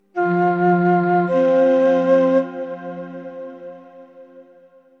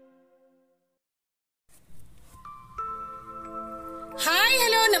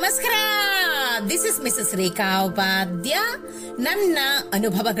ರೇಖಾ ಉಪಾಧ್ಯ. ನನ್ನ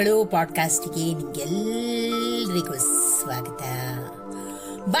ಅನುಭವಗಳು ಪಾಡ್ಕಾಸ್ಟ್ಗೆ ನಿಮ್ಗೆಲ್ಲರಿಗೂ ಸ್ವಾಗತ.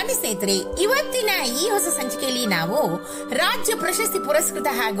 ಬನ್ನಿ ಸ್ನೇಹಿತರೆ, ಇವತ್ತಿನ ಈ ಹೊಸ ಸಂಚಿಕೆಯಲ್ಲಿ ನಾವು ರಾಜ್ಯ ಪ್ರಶಸ್ತಿ ಪುರಸ್ಕೃತ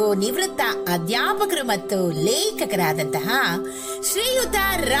ಹಾಗೂ ನಿವೃತ್ತ ಅಧ್ಯಾಪಕರು ಮತ್ತು ಲೇಖಕರಾದಂತಹ ಶ್ರೀಯುತ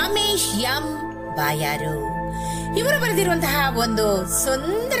ರಮೇಶ್ ಎಂ ಬಾಯಾರು ಇವರು ಬರೆದಿರುವಂತಹ ಒಂದು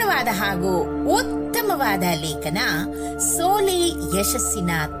ಸುಂದರವಾದ ಹಾಗೂ ಉತ್ತಮವಾದ ಲೇಖನ ಸೋಲೆ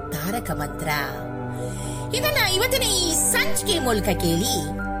ಯಶಸ್ಸಿನ ತಾರಕ ಮಂತ್ರ. ಇದನ್ನ ಇವತ್ತಿನ ಈ ಸಂಚಿಕೆ ಮೂಲಕ ಕೇಳಿ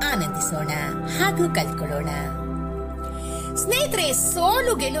ಆನಂದಿಸೋಣ ಹಾಗೂ ಕಲ್ತ್ಕೊಳ್ಳೋಣ. ಸ್ನೇಹಿತರೆ,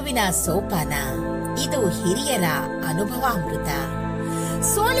 ಸೋಲು ಗೆಲುವಿನ ಸೋಪಾನ. ಇದು ಹಿರಿಯರ ಅನುಭವಾಮೃತ.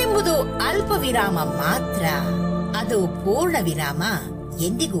 ಸೋಲೆಂಬುದು ಅಲ್ಪ ವಿರಾಮ ಮಾತ್ರ, ಅದು ಪೂರ್ಣ ವಿರಾಮ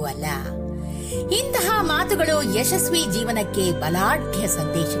ಎಂದಿಗೂ ಅಲ್ಲ. ಇಂತಹ ಮಾತುಗಳು ಯಶಸ್ವಿ ಜೀವನಕ್ಕೆ ಬಲಾಢ್ಯ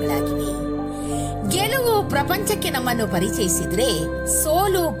ಸಂದೇಶಗಳಾಗಿವೆ. ಗೆಲುವು ಪ್ರಪಂಚಕ್ಕೆ ನಮ್ಮನ್ನು ಪರಿಚಯಿಸಿದ್ರೆ,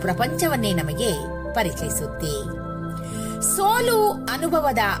 ಸೋಲು ಪ್ರಪಂಚವನ್ನೇ ನಮಗೆ ಪರಿಚಯಿಸುತ್ತೆ. ಸೋಲು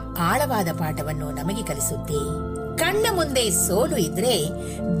ಅನುಭವದ ಆಳವಾದ ಪಾಠವನ್ನು ನಮಗೆ ಕಲಿಸುತ್ತೆ. ಕಣ್ಣ ಮುಂದೆ ಸೋಲು ಇದ್ರೆ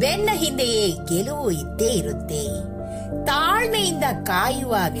ಬೆನ್ನ ಹಿಂದೆಯೇ ಗೆಲುವು ಇದ್ದೇ ಇರುತ್ತೆ. ತಾಳ್ಮೆಯಿಂದ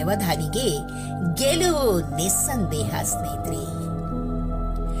ಕಾಯುವ ವ್ಯವಧಾನಿಗೆ ಗೆಲುವು ನಿಸ್ಸಂದೇಹ. ಸ್ನೇಹಿತರೆ,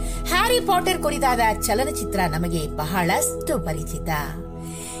 ಹ್ಯಾರಿ ಪಾಟರ್ ಕುರಿತಾದ ಚಲನಚಿತ್ರ ನಮಗೆ ಬಹಳಷ್ಟು ಪರಿಚಿತ.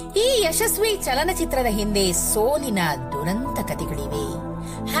 ಈ ಯಶಸ್ವಿ ಚಲನಚಿತ್ರದ ಹಿಂದೆ ಸೋಲಿನ ದುರಂತ ಕಥೆಗಳಿವೆ.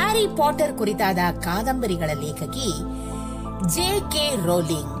 ಹ್ಯಾರಿ ಪಾಟರ್ ಕುರಿತಾದ ಕಾದಂಬರಿಗಳ ಲೇಖಕಿ ಜೆ.ಕೆ.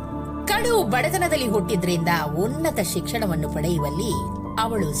 ರೋಲಿಂಗ್ ಕಡು ಬಡತನದಲ್ಲಿ ಹುಟ್ಟಿದ್ರಿಂದ ಉನ್ನತ ಶಿಕ್ಷಣವನ್ನು ಪಡೆಯುವಲ್ಲಿ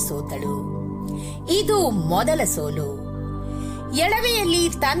ಅವಳು ಸೋತಳು. ಇದು ಮೊದಲ ಸೋಲು. ಎಳವೆಯಲ್ಲಿ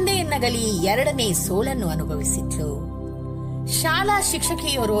ತಂದೆಯನ್ನಗಲಿ ಎರಡನೇ ಸೋಲನ್ನು ಅನುಭವಿಸಿದ್ಲು. ಶಾಲಾ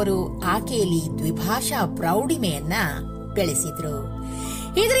ಶಿಕ್ಷಕಿಯೋರ್ವರು ಆಕೆಯಲ್ಲಿ ದ್ವಿಭಾಷಾ ಪ್ರೌಢಿಮೆಯನ್ನ ಬೆಳೆಸಿದ್ರು.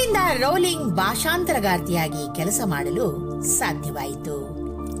 ಇದರಿಂದ ರೋಲಿಂಗ್ ಭಾಷಾಂತರಗಾರ್ತಿಯಾಗಿ ಕೆಲಸ ಮಾಡಲು ಸಾಧ್ಯವಾಯಿತು.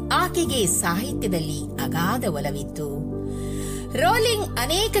 ಆಕೆಗೆ ಸಾಹಿತ್ಯದಲ್ಲಿ ಅಗಾಧ ಒಲವಿತ್ತು. ರೋಲಿಂಗ್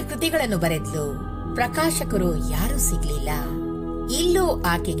ಅನೇಕ ಕೃತಿಗಳನ್ನು ಬರೆದ್ಲು. ಪ್ರಕಾಶಕರು ಯಾರೂ ಸಿಗ್ಲಿಲ್ಲ. ಇಲ್ಲೂ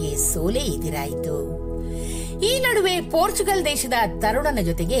ಆಕೆಗೆ ಸೋಲೆ ಎದುರಾಯಿತು. ಈ ನಡುವೆ ಪೋರ್ಚುಗಲ್ ದೇಶದ ತರುಣನ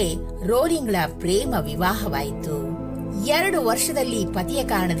ಜೊತೆಗೆ ರೋಲಿಂಗ್ಳ ಪ್ರೇಮ ವಿವಾಹವಾಯಿತು. 2 ವರ್ಷದಲ್ಲಿ ಪತಿಯ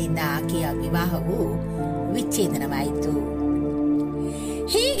ಕಾರಣದಿಂದ ಆಕೆಯ ವಿವಾಹವು ವಿಚ್ಛೇದನವಾಯಿತು.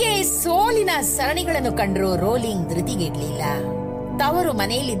 ಹೀಗೆ ಸೋಲಿನ ಸರಣಿಗಳನ್ನು ಕಂಡರೂ ರೋಲಿಂಗ್ ಧೃತಿಗೆಡ್ಲಿಲ್ಲ. ತವರು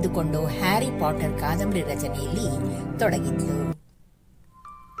ಮನೆಯಲ್ಲಿದ್ದುಕೊಂಡು ಹ್ಯಾರಿ ಪಾಟರ್ ಕಾದಂಬರಿ ರಚನೆಯಲ್ಲಿ ತೊಡಗಿದ್ಲು.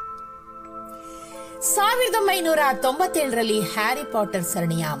 1997ರಲ್ಲಿ ಹ್ಯಾರಿ ಪಾಟರ್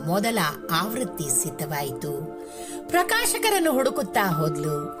ಸರಣಿಯ ಮೊದಲ ಆವೃತ್ತಿ ಸಿದ್ಧವಾಯಿತು. ಪ್ರಕಾಶಕರನ್ನು ಹುಡುಕುತ್ತಾ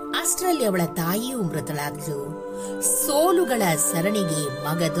ಹೋದ್ಲು. ಅಷ್ಟರಲ್ಲಿ ಅವಳ ತಾಯಿಯೂ ಮೃತಳಾದ್ಲು. ಸೋಲುಗಳ ಸರಣಿಗೆ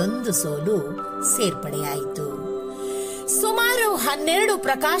ಮಗದೊಂದು ಸೋಲು ಸೇರ್ಪಡೆಯಾಯಿತು. ಸುಮಾರು 12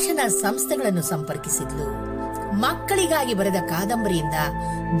 ಪ್ರಕಾಶನ ಸಂಸ್ಥೆಗಳನ್ನು ಸಂಪರ್ಕಿಸಿದ್ಲು. ಮಕ್ಕಳಿಗಾಗಿ ಬರೆದ ಕಾದಂಬರಿಯಿಂದ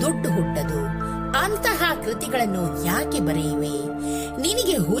ದುಡ್ಡು ಹುಟ್ಟದು, ಅಂತಹ ಕೃತಿಗಳನ್ನು ಯಾಕೆ ಬರೆಯುವೆ,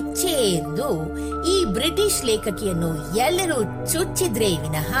 ನಿನಗೆ ಹುಚ್ಚೆ ಎಂದು ಈ ಬ್ರಿಟಿಷ್ ಲೇಖಕಿಯನ್ನು ಎಲ್ಲರೂ ಚುಚ್ಚಿದ್ರೆ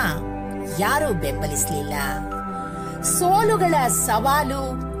ವಿನಃ ಯಾರೂ ಬೆಂಬಲಿಸಲಿಲ್ಲ. ಸೋಲುಗಳ ಸವಾಲು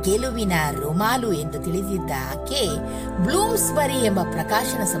ಗೆಲುವಿನ ರುಮಾಲು ಎಂದು ತಿಳಿದಿದ್ದ ಆಕೆ ಬ್ಲೂಮ್ಸ್ಬರಿ ಎಂಬ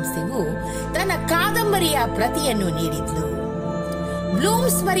ಪ್ರಕಾಶನ ಸಂಸ್ಥೆಗೂ ತನ್ನ ಕಾದಂಬರಿಯ ಪ್ರತಿಯನ್ನು ನೀಡಿದ್ಲು.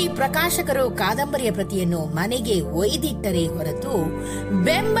 ಬ್ಲೂಮ್ಸ್ಬರಿ ಪ್ರಕಾಶಕರು ಕಾದಂಬರಿಯ ಪ್ರತಿಯನ್ನು ಮನೆಗೆ ಒಯ್ದಿಟ್ಟರೆ ಹೊರತು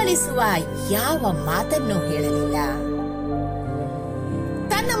ಬೆಂಬಲಿಸುವ ಯಾವ ಮಾತನ್ನು ಹೇಳಲಿಲ್ಲ.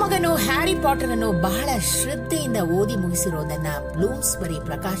 ತನ್ನ ಮಗನು ಹ್ಯಾರಿ ಪಾಟರ್ ಅನ್ನು ಬಹಳ ಶ್ರದ್ಧೆಯಿಂದ ಓದಿ ಮುಗಿಸಿರುವುದನ್ನ ಬ್ಲೂಮ್ಸ್ಬರಿ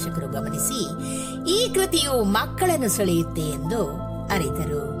ಪ್ರಕಾಶಕರು ಗಮನಿಸಿ, ಈ ಕೃತಿಯು ಮಕ್ಕಳನ್ನು ಸೆಳೆಯುತ್ತೆ ಎಂದು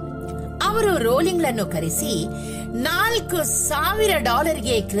ಅರಿತರು. ಅವರು ರೋಲಿಂಗ್ಳನ್ನು ಕರೆಸಿ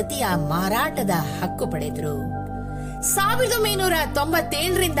 $4,000 ಕೃತಿಯ ಮಾರಾಟದ ಹಕ್ಕು ಪಡೆದರು.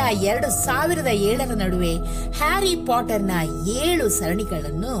 1997ರಿಂದ 2007ರ ನಡುವೆ ಹ್ಯಾರಿ ಪಾಟರ್ನ 7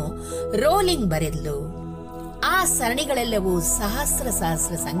 ಸರಣಿಗಳನ್ನು ರೋಲಿಂಗ್ ಬರೆದಳು. ಆ ಸರಣಿಗಳೆಲ್ಲವೂ ಸಹಸ್ರ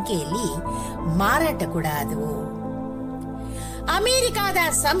ಸಂಖ್ಯೆಯಲ್ಲಿ ಮಾರಾಟ ಕೂಡ ಆದವು. ಅಮೆರಿಕಾದ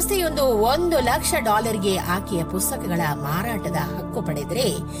ಸಂಸ್ಥೆಯೊಂದು $1,00,000 ಆಕೆಯ ಪುಸ್ತಕಗಳ ಮಾರಾಟದ ಹಕ್ಕು ಪಡೆದರೆ,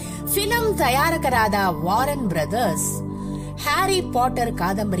 film ತಯಾರಕರಾದ Warren brothers Harry Potter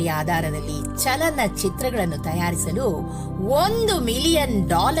ಕಾದಂಬರಿಯ ಆಧಾರದಲ್ಲಿ ಚಲನಚಿತ್ರಗಳನ್ನು ತಯಾರಿಸಲು $1 ಮಿಲಿಯನ್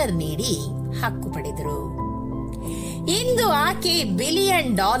ನೀಡಿ ಹಕ್ಕು ಪಡೆದರು. ಇಂದು ಆಕೆ $1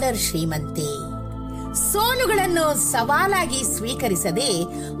 ಬಿಲಿಯನ್ ಶ್ರೀಮಂತೆ. ಸೋಲುಗಳನ್ನು ಸವಾಲಾಗಿ ಸ್ವೀಕರಿಸದೆ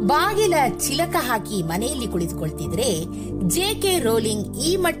ಬಾಗಿಲ ಚಿಲಕ ಹಾಕಿ ಮನೆಯಲ್ಲಿ ಕುಳಿತುಕೊಳ್ತಿದ್ರೆ ಜೆ.ಕೆ. ರೋಲಿಂಗ್ ಈ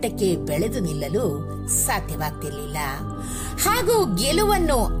ಮಟ್ಟಕ್ಕೆ ಬೆಳೆದು ನಿಲ್ಲಲು ಸಾಧ್ಯವಾಗ್ತಿರ್ಲಿಲ್ಲ. ಹಾಗೂ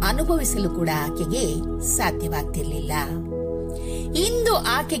ಗೆಲುವನ್ನು ಅನುಭವಿಸಲು ಕೂಡ ಆಕೆಗೆ ಸಾಧ್ಯವಾಗ್ತಿರ್ಲಿಲ್ಲ. ಇಂದು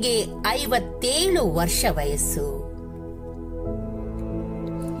ಆಕೆಗೆ 57 ವರ್ಷ ವಯಸ್ಸು.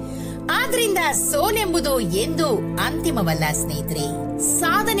 ಆದ್ರಿಂದ ಸೋಲೆಂಬುದು ಎಂದು ಅಂತಿಮವಲ್ಲ ಸ್ನೇಹಿತರೆ.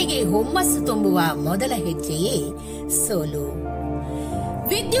 ಸಾಧನೆಗೆ ಹುಮ್ಮಸ್ಸು ತುಂಬುವ ಮೊದಲ ಹೆಜ್ಜೆಯೇ ಸೋಲು.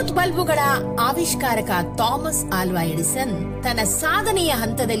 ವಿದ್ಯುತ್ ಬಲ್ಬುಗಳ ಆವಿಷ್ಕಾರಕ ಥಾಮಸ್ ಆಲ್ವಾ ಎಡಿಸನ್ ತನ್ನ ಸಾಧನೆಯ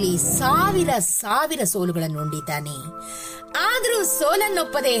ಹಂತದಲ್ಲಿ ಸಾವಿರ ಸೋಲುಗಳನ್ನು ಉಂಡಿದ್ದಾನೆ. ಆದರೂ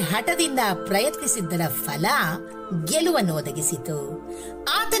ಸೋಲನ್ನೊಪ್ಪದೆ ಹಠದಿಂದ ಪ್ರಯತ್ನಿಸಿದ್ದರ ಫಲ ಗೆಲುವನ್ನು ಒದಗಿಸಿತು.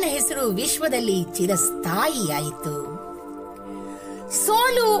 ಆತನ ಹೆಸರು ವಿಶ್ವದಲ್ಲಿ ಚಿರಸ್ಥಾಯಿಯಾಯಿತು.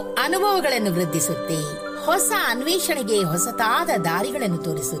 ಸೋಲು ಅನುಭವಗಳನ್ನು ವೃದ್ಧಿಸುತ್ತೆ, ಹೊಸ ಅನ್ವೇಷಣೆಗೆ ಹೊಸತಾದ ದಾರಿಗಳನ್ನು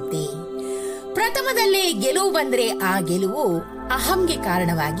ತೋರಿಸುತ್ತೆ. ಪ್ರಥಮದಲ್ಲೇ ಗೆಲುವು ಬಂದ್ರೆ ಆ ಗೆಲುವು ಅಹಂಗೆ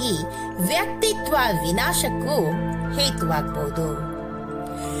ಕಾರಣವಾಗಿ ವ್ಯಕ್ತಿತ್ವ ವಿನಾಶಕ್ಕೂ ಹೇತುವಾಗಬಹುದು.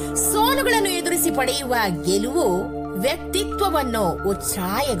 ಸೋಲುಗಳನ್ನು ಎದುರಿಸಿ ಪಡೆಯುವ ಗೆಲುವು ವ್ಯಕ್ತಿತ್ವವನ್ನು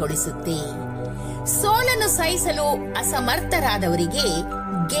ಉಚ್ಛ್ರಾಯಗೊಳಿಸುತ್ತೆ. ಸೋಲನ್ನು ಸಹಿಸಲು ಅಸಮರ್ಥರಾದವರಿಗೆ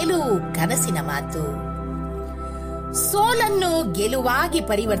ಗೆಲುವು ಕನಸಿನ ಮಾತು. ಸೋಲನ್ನು ಗೆಲುವಾಗಿ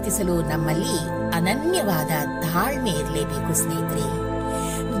ಪರಿವರ್ತಿಸಲು ನಮ್ಮಲ್ಲಿ ಅನನ್ಯವಾದ ತಾಳ್ಮೆ ಇರಲೇಬೇಕು ಸ್ನೇಹಿತರೆ.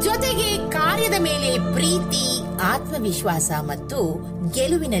 ಜೊತೆಗೆ ಕಾರ್ಯದ ಮೇಲೆ ಪ್ರೀತಿ, ಆತ್ಮವಿಶ್ವಾಸ ಮತ್ತು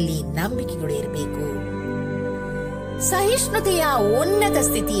ಗೆಲುವಿನಲ್ಲಿ ನಂಬಿಕೆಗಳು ಇರಬೇಕು. ಸಹಿಷ್ಣುತೆಯ ಉನ್ನತ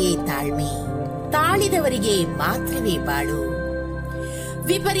ಸ್ಥಿತಿಯೇ ತಾಳ್ಮೆ. ತಾಳಿದವರಿಗೆ ಮಾತ್ರವೇ ಬಾಳು.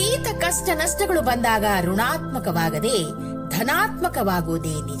 ವಿಪರೀತ ಕಷ್ಟ ನಷ್ಟಗಳು ಬಂದಾಗ ಋಣಾತ್ಮಕವಾಗದೆ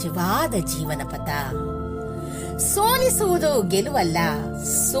ಧನಾತ್ಮಕವಾಗುವುದೇ ನಿಜವಾದ ಜೀವನ ಪಥ. ಸೋಲಿಸುವುದು ಗೆಲುವಲ್ಲ,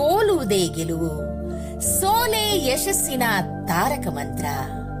 ಸೋಲುವುದೇ ಗೆಲುವು. ಸೋಲೆ ಯಶಸ್ಸಿನ ತಾರಕ ಮಂತ್ರ.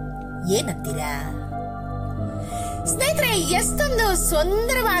 ಏನಂತೀರಾ ಸ್ನೇಹಿತರೆ? ಎಷ್ಟೊಂದು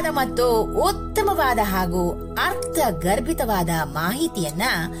ಸುಂದರವಾದ ಮತ್ತು ಉತ್ತಮವಾದ ಹಾಗೂ ಅರ್ಥಗರ್ಭಿತವಾದ ಮಾಹಿತಿಯನ್ನ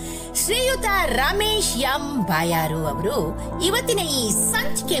ಶ್ರೀಯುತ ರಮೇಶ್ ಎಂ ಬಾಯಾರು ಅವರು ಇವತ್ತಿನ ಈ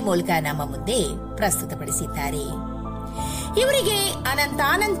ಸಂಚಿಕೆ ಮೂಲಕ ನಮ್ಮ ಮುಂದೆ ಪ್ರಸ್ತುತಪಡಿಸಿದ್ದಾರೆ. ಇವರಿಗೆ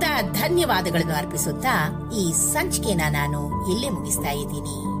ಅನಂತಾನಂತ ಧನ್ಯವಾದಗಳನ್ನು ಅರ್ಪಿಸುತ್ತಾ ಈ ಸಂಚಿಕೆನ ನಾನು ಇಲ್ಲೇ ಮುಗಿಸ್ತಾ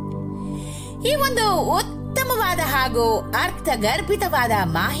ಇದ್ದೀನಿ. ಈ ಒಂದು ಉತ್ತಮವಾದ ಹಾಗೂ ಅರ್ಥಗರ್ಭಿತವಾದ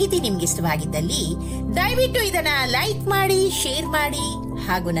ಮಾಹಿತಿ ನಿಮ್ಗೆ ಇಷ್ಟವಾಗಿದ್ದಲ್ಲಿ ದಯವಿಟ್ಟು ಇದನ್ನ ಲೈಕ್ ಮಾಡಿ, ಶೇರ್ ಮಾಡಿ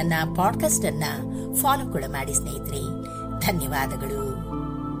ಹಾಗೂ ನನ್ನ ಪಾಡ್ಕಾಸ್ಟ್ ಅನ್ನ ಫಾಲೋ ಕೂಡ ಮಾಡಿ ಸ್ನೇಹಿತರೆ. ಧನ್ಯವಾದಗಳು.